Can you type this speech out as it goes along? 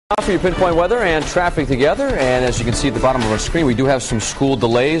For your Pinpoint weather and traffic together, and as you can see at the bottom of our screen, we do have some school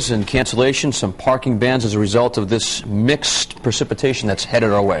delays and cancellations, some parking bans as a result of this mixed precipitation that's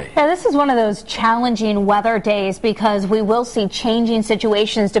headed our way. Yeah, this is one of those challenging weather days because we will see changing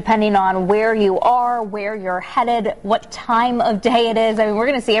situations depending on where you are, where you're headed, what time of day it is. I mean, we're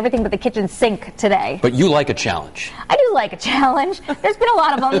going to see everything but the kitchen sink today. But you like a challenge. I do like a challenge. There's been a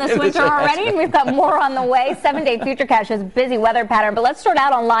lot of them this winter already, and we've got more on the way. 7-day Futurecast shows a busy weather pattern, but let's start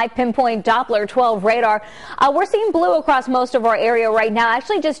out on live Pinpoint Doppler 12 radar. We're seeing blue across most of our area right now. I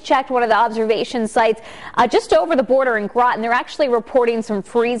actually just checked one of the observation sites just over the border in Groton. They're actually reporting some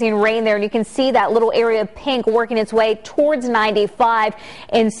freezing rain there, and you can see that little area of pink working its way towards 95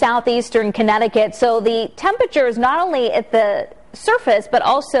 in southeastern Connecticut. So the temperature is not only at the surface, but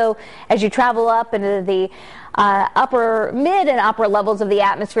also as you travel up into the mid and upper levels of the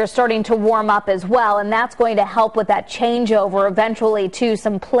atmosphere starting to warm up as well, and that's going to help with that changeover eventually to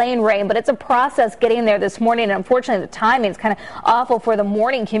some plain rain. But it's a process getting there this morning, and unfortunately the timing is kind of awful for the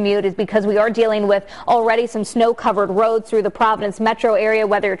morning commute, is because we are dealing with already some snow-covered roads through the Providence metro area.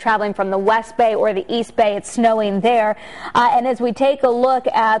 Whether you're traveling from the West Bay or the East Bay, it's snowing there. And as we take a look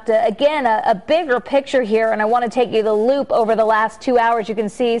at again a bigger picture here, and I want to take you the loop over the last 2 hours, you can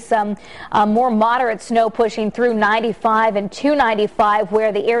see some more moderate snow pushing through 95 and 295,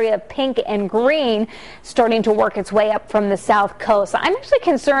 where the area of pink and green starting to work its way up from the south coast. I'm actually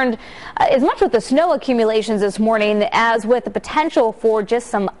concerned as much with the snow accumulations this morning as with the potential for just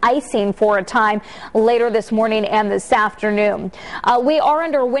some icing for a time later this morning and this afternoon. We are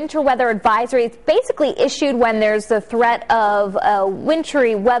under a winter weather advisory. It's basically issued when there's the threat of a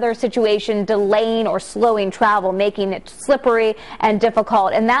wintry weather situation delaying or slowing travel, making it slippery and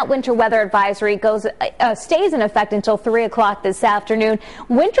difficult. And that winter weather advisory stays in effect until 3 o'clock this afternoon.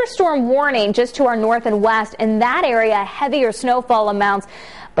 Winter storm warning just to our north and west. In that area, heavier snowfall amounts,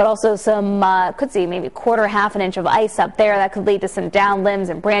 but also some, could see maybe half an inch of ice up there. That could lead to some down limbs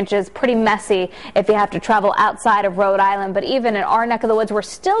and branches. Pretty messy if you have to travel outside of Rhode Island. But even in our neck of the woods, we're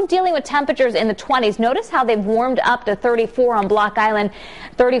still dealing with temperatures in the 20s. Notice how they've warmed up to 34 on Block Island,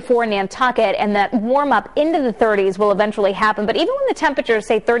 34 in Nantucket, and that warm up into the 30s will eventually happen. But even when the temperatures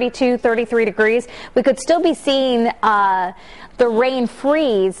say 32, 33 degrees, we could still be seeing the rain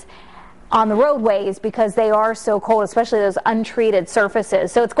freeze on the roadways because they are so cold, especially those untreated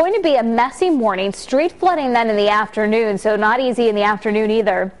surfaces. So it's going to be a messy morning. Street flooding then in the afternoon, so not easy in the afternoon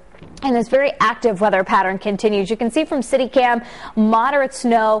either. And this very active weather pattern continues. You can see from CityCam, moderate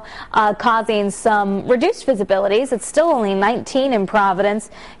snow causing some reduced visibilities. It's still only 19 in Providence.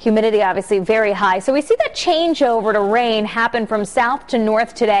 Humidity obviously very high. So we see that changeover to rain happen from south to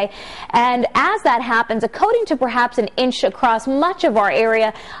north today. And as that happens, a coating to perhaps an inch across much of our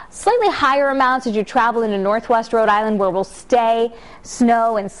area. Slightly higher amounts as you travel into northwest Rhode Island, where we'll stay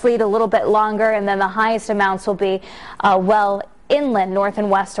snow and sleet a little bit longer. And then the highest amounts will be well inland, north and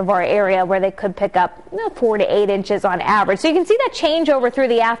west of our area, where they could pick up 4 to 8 inches on average. So you can see that change over through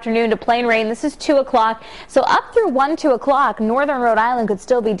the afternoon to plain rain. This is 2 o'clock. So up through 2 o'clock, northern Rhode Island could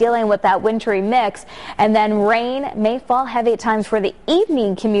still be dealing with that wintry mix. And then rain may fall heavy at times for the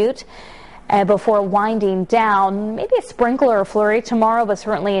evening commute before winding down. Maybe a sprinkler or flurry tomorrow, but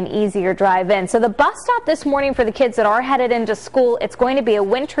certainly an easier drive in. So the bus stop this morning for the kids that are headed into school, it's going to be a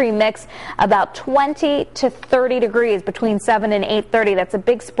wintry mix, about 20 to 30 degrees between 7 and 8:30. That's a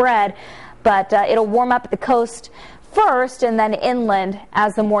big spread, but it'll warm up at the coast first and then inland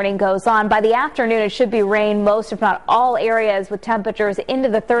as the morning goes on. By the afternoon, it should be rain most, if not all areas, with temperatures into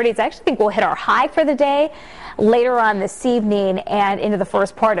the 30s. I actually think we'll hit our high for the day later on this evening and into the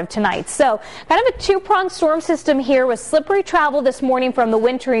first part of tonight. So kind of a two-pronged storm system here with slippery travel this morning from the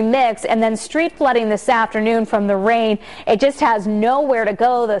wintry mix and then street flooding this afternoon from the rain. It just has nowhere to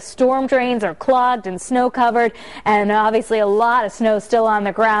go. The storm drains are clogged and snow covered, and obviously a lot of snow still on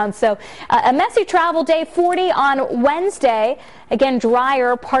the ground. So a messy travel day. 40 on Wednesday. Again,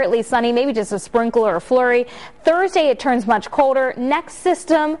 drier, partly sunny, maybe just a sprinkle or a flurry. Thursday, it turns much colder. Next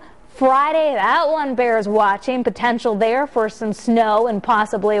system, Friday, that one bears watching. Potential there for some snow and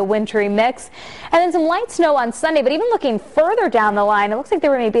possibly a wintry mix. And then some light snow on Sunday. But even looking further down the line, it looks like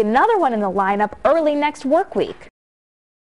there may be another one in the lineup early next work week.